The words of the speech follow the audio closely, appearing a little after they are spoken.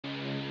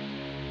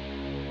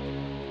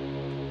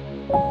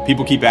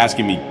People keep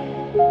asking me,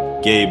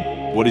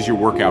 Gabe, what is your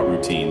workout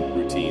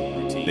routine?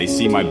 They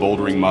see my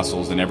bouldering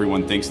muscles and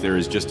everyone thinks there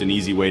is just an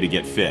easy way to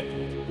get fit.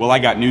 Well, I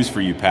got news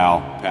for you, pal.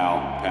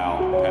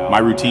 My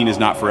routine is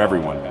not for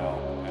everyone.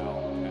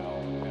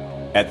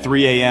 At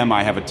 3 a.m.,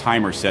 I have a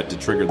timer set to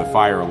trigger the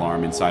fire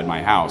alarm inside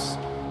my house,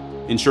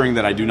 ensuring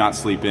that I do not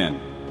sleep in.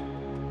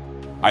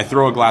 I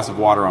throw a glass of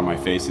water on my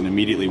face and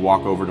immediately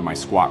walk over to my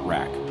squat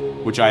rack,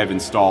 which I have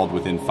installed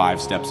within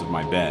 5 steps of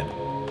my bed.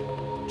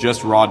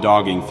 Just raw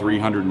dogging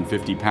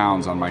 350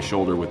 pounds on my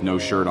shoulder with no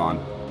shirt on.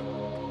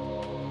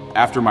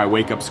 After my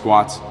wake-up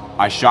squats,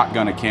 I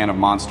shotgun a can of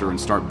Monster and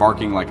start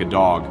barking like a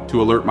dog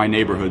to alert my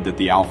neighborhood that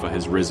the alpha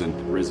has risen.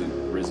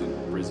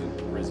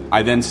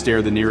 I then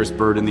stare the nearest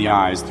bird in the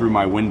eyes through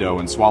my window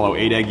and swallow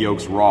 8 egg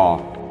yolks raw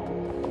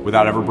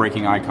without ever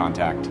breaking eye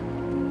contact.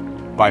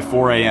 By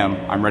 4 a.m.,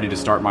 I'm ready to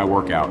start my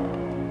workout.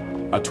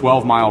 A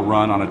 12-mile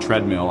run on a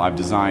treadmill I've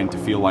designed to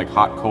feel like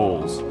hot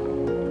coals.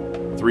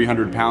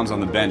 300 pounds on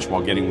the bench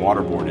while getting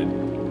waterboarded.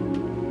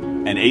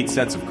 And 8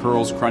 sets of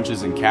curls,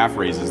 crunches, and calf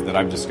raises that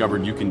I've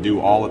discovered you can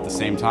do all at the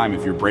same time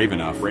if you're brave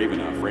enough.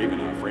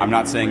 I'm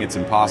not saying it's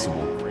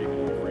impossible.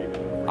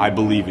 I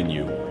believe in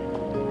you.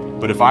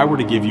 But if I were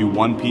to give you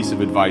one piece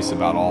of advice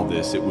about all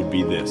this, it would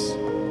be this.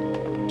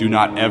 Do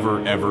not ever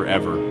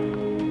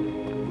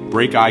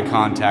break eye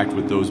contact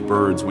with those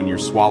birds when you're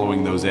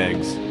swallowing those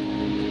eggs.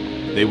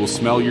 They will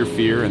smell your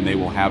fear and they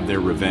will have their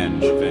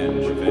revenge.